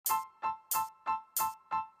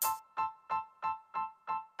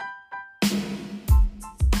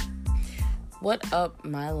What up,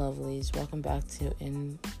 my lovelies? Welcome back to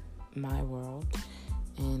In My World.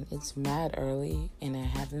 And it's mad early, and I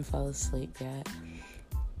haven't fell asleep yet.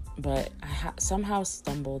 But I somehow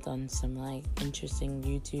stumbled on some, interesting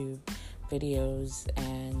YouTube videos,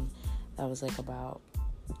 and that was, about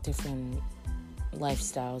different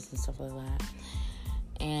lifestyles and stuff like that.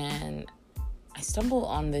 And I stumbled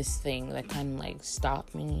on this thing that kind of,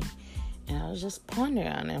 stopped me. And I was just pondering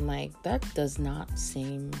on it. I'm like, that does not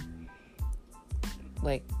seem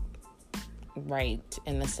right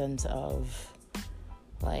in the sense of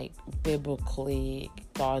biblically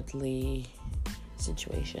godly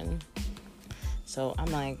situation. So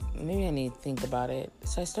I'm like, maybe I need to think about it.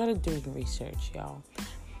 So I started doing research, y'all,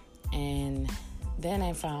 and then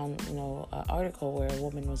I found an article where a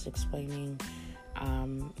woman was explaining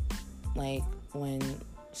when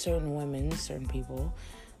certain people,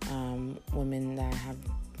 women that have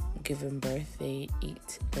given birth, they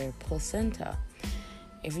eat their placenta.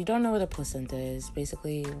 If you don't know what a placenta is,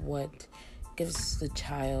 basically what gives the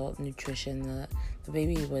child nutrition, the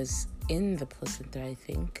baby was in the placenta, I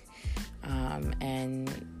think.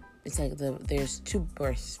 And it's there's two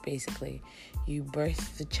births, basically. You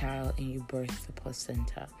birth the child and you birth the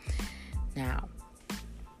placenta. Now,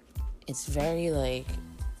 it's very,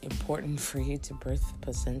 important for you to birth the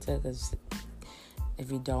placenta, because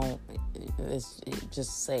if you don't,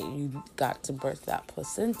 just say you got to birth that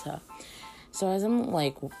placenta. So as I'm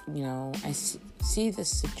I see this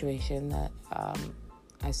situation that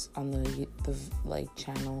I on the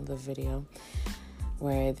channel, the video,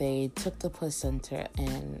 where they took the placenta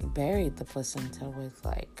and buried the placenta with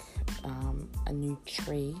a new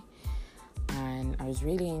tree. And I was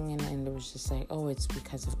reading, and it was just oh, it's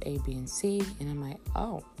because of A, B, and C. And I'm like,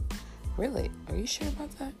 oh, really? Are you sure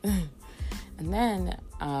about that? And then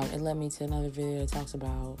it led me to another video that talks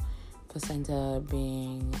about placenta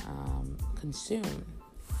being consumed.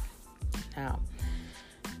 Now,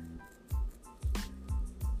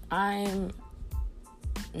 I'm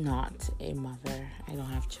not a mother. I don't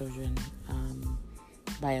have children,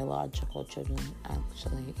 biological children,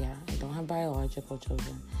 actually. Yeah, I don't have biological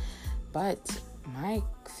children. But my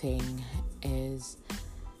thing is,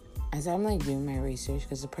 as I'm doing my research,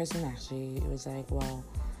 because the person actually was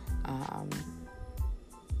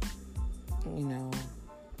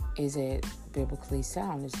is it biblically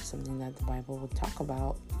sound? Is it something that the Bible would talk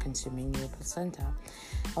about, consuming your placenta?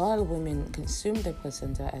 A lot of women consume their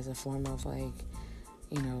placenta as a form of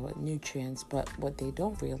nutrients, but what they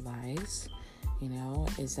don't realize,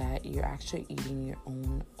 is that you're actually eating your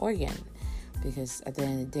own organ, because at the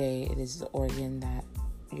end of the day, it is the organ that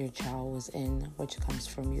your child was in, which comes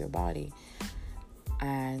from your body.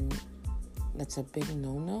 And that's a big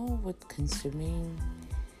no-no with consuming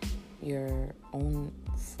your own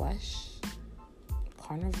flesh.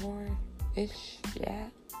 Carnivore-ish, yeah.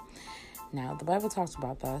 Now, the Bible talks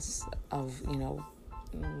about this, of,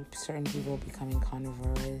 certain people becoming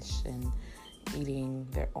carnivore-ish and eating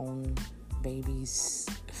their own babies'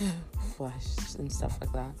 flesh and stuff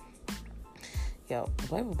like that. Yo, the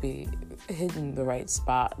Bible be hitting the right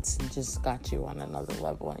spots and just got you on another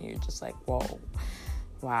level, and you're just whoa,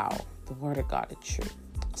 wow, the Word of God is true.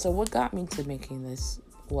 So what got me to making this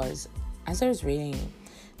was, as I was reading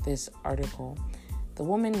this article, the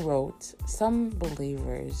woman wrote, some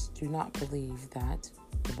believers do not believe that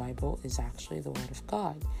the Bible is actually the Word of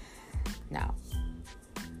God. Now,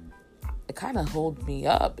 it kind of hold me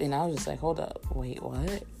up, and I was just hold up, wait,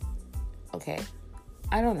 what? Okay,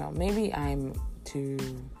 I don't know, maybe I'm too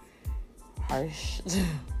harsh,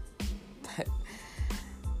 but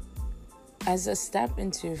as a step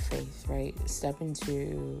into faith, right, step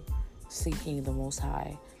into seeking the Most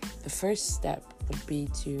High, the first step would be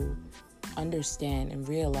to understand and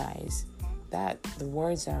realize that the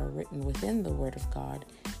words that are written within the Word of God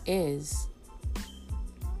is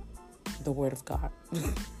the Word of God.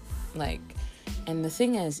 And the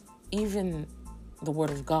thing is, even the Word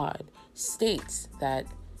of God states that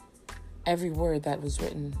every word that was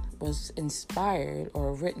written was inspired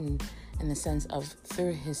or written in the sense of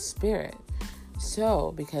through His Spirit.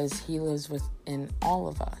 So, because He lives within all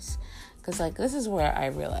of us. Because, this is where I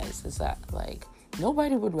realized is that,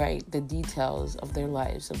 nobody would write the details of their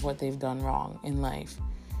lives, of what they've done wrong in life.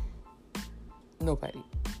 Nobody.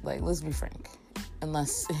 Let's be frank.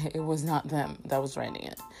 Unless it was not them that was writing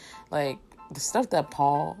it. The stuff that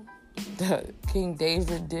King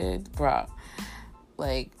David did, bruh.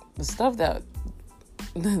 The stuff that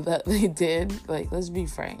they did, let's be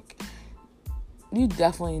frank. You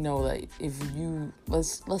definitely know that if you,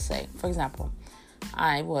 let's say, for example,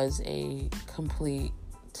 I was a complete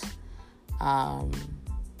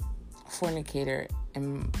fornicator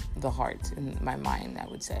in the heart, in my mind, I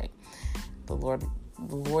would say. The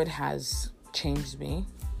Lord has changed me,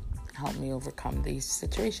 helped me overcome these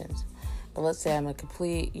situations. But let's say I'm a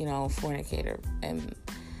complete, fornicator, and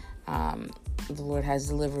the Lord has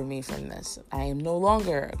delivered me from this. I am no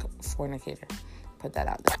longer a fornicator. Put that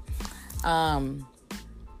out there.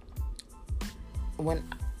 When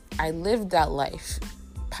I lived that life,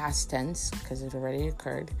 past tense, because it already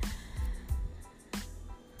occurred,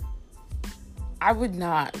 I would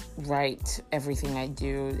not write everything I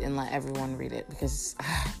do and let everyone read it, because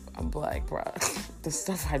I'm like, bruh, the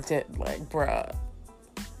stuff I did, like, bruh,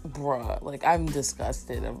 like, I'm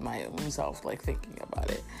disgusted of my own self, like, thinking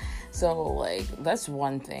about it. So, like, that's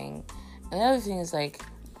one thing. Another thing is, like,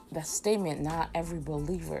 that statement, not every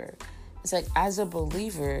believer. It's like, as a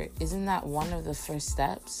believer, isn't that one of the first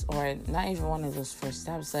steps? Or not even one of those first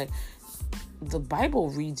steps. Like, the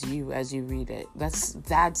Bible reads you as you read it. That's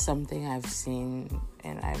something I've seen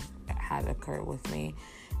and I've had occur with me.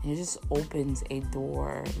 And it just opens a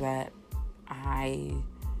door that I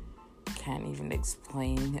can't even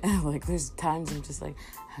explain. Like, there's times I'm just like,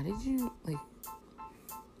 how did you, like,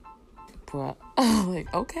 bruh,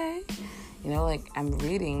 like, okay. Like, I'm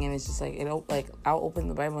reading and it's just like, I'll open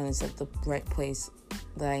the Bible and it's at the right place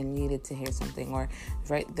that I needed to hear something, or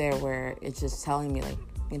right there where it's just telling me, like,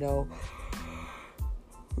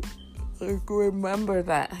 like, remember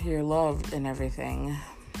that you're loved and everything.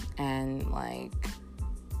 And, like,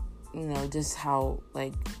 just how,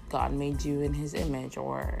 like, God made you in his image,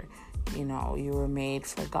 or, you were made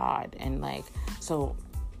for God. And, like, so,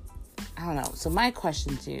 I don't know. So my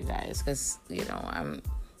question to you guys, because, I'm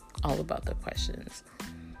all about the questions.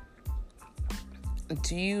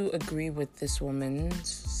 Do you agree with this woman's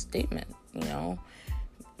statement?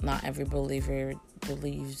 Not every believer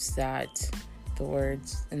believes that the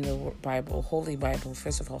words in the Bible, Holy Bible,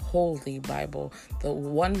 first of all, Holy Bible, the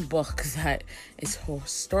one book that is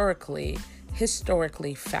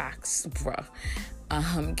historically facts,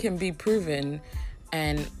 can be proven.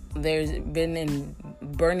 And there's been in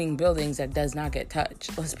burning buildings that does not get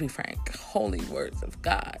touched. Let's be frank. Holy words of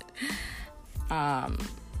God.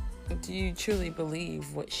 Do you truly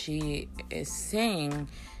believe what she is saying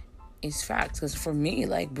is facts? Because for me,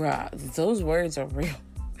 like, those words are real.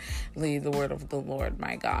 The word of the Lord,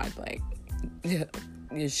 my God. Like,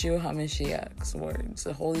 Yeshua HaMashiach's words,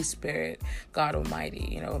 the Holy Spirit, God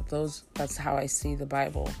Almighty. That's how I see the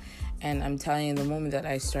Bible. And I'm telling you, the moment that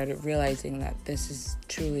I started realizing that this is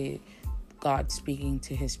truly God speaking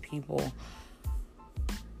to his people,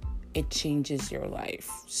 it changes your life.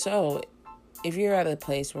 So if you're at a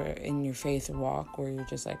place where in your faith walk where you're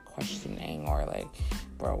just like questioning, or like,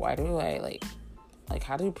 bro, why do I like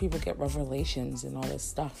how do people get revelations and all this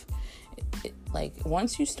stuff? Like,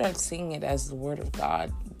 once you start seeing it as the word of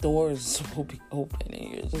God, doors will be open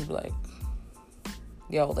and you'll just be like,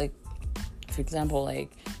 like, for example, like,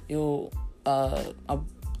 you're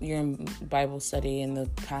in Bible study and the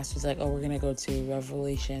pastor's like, we're going to go to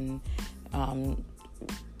Revelation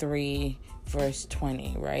 3 verse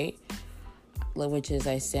 20, right? Which is,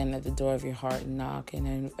 I stand at the door of your heart and knock,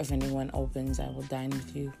 and if anyone opens, I will dine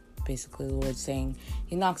with you. Basically, the Lord's saying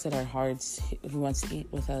he knocks at our hearts. He wants to eat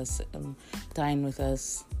with us, dine with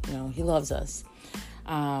us. He loves us.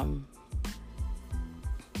 And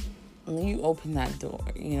you open that door,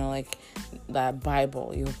 like that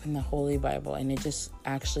Bible, you open the Holy Bible, and it just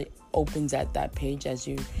actually opens at that page as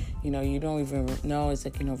you don't even know. It's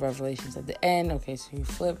like, Revelation's at the end. Okay, so you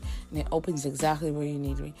flip and it opens exactly where you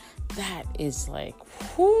need to be. That is like,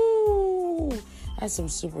 whoo, that's some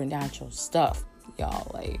supernatural stuff,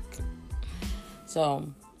 y'all. Like,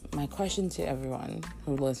 so my question to everyone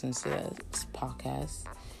who listens to this podcast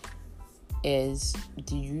is,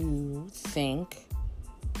 do you think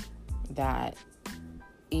that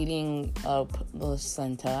eating a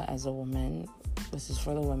placenta as a woman, this is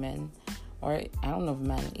for the women, or I don't know if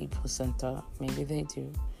men eat placenta, maybe they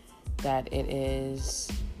do, that it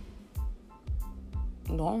is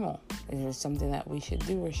normal? Is it something that we should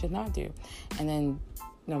do or should not do? And then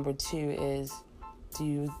number 2 is, do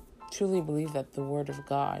you truly believe that the Word of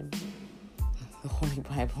God, the Holy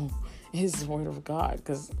Bible, is the Word of God?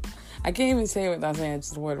 Because I can't even say it without saying it's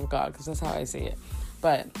the Word of God, because that's how I see it.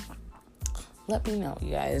 But let me know,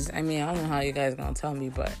 you guys. I mean, I don't know how you guys are going to tell me,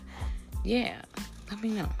 but yeah, let me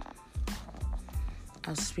know.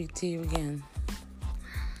 I'll speak to you again.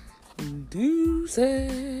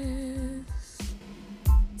 Deuces.